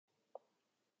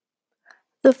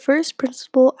The first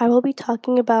principle I will be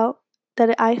talking about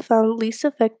that I found least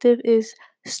effective is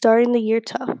starting the year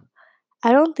tough.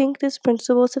 I don't think this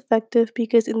principle is effective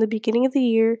because in the beginning of the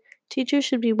year, teachers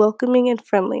should be welcoming and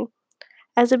friendly.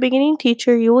 As a beginning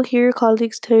teacher, you will hear your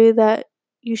colleagues tell you that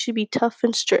you should be tough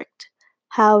and strict.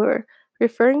 However,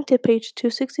 referring to page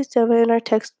 267 in our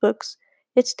textbooks,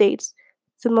 it states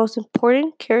the most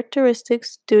important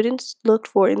characteristics students looked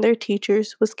for in their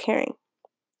teachers was caring.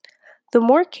 The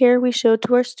more care we show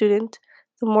to our student,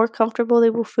 the more comfortable they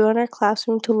will feel in our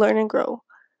classroom to learn and grow.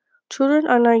 Children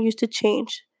are not used to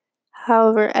change.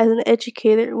 However, as an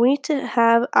educator, we need to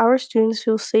have our students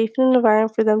feel safe in an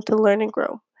environment for them to learn and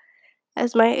grow.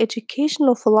 As my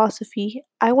educational philosophy,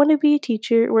 I want to be a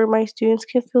teacher where my students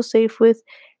can feel safe with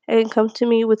and come to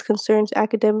me with concerns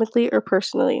academically or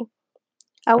personally.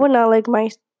 I would not like my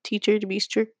teacher to be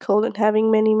strict, cold, and having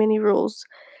many rules.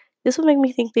 This will make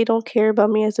me think they don't care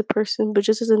about me as a person, but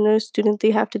just as another student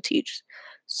they have to teach.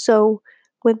 So,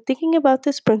 when thinking about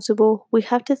this principle, we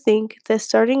have to think that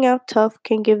starting out tough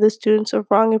can give the students a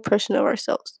wrong impression of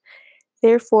ourselves.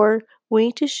 Therefore, we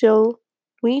need to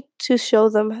show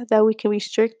them that we can be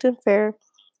strict and fair,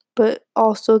 but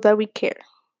also that we care.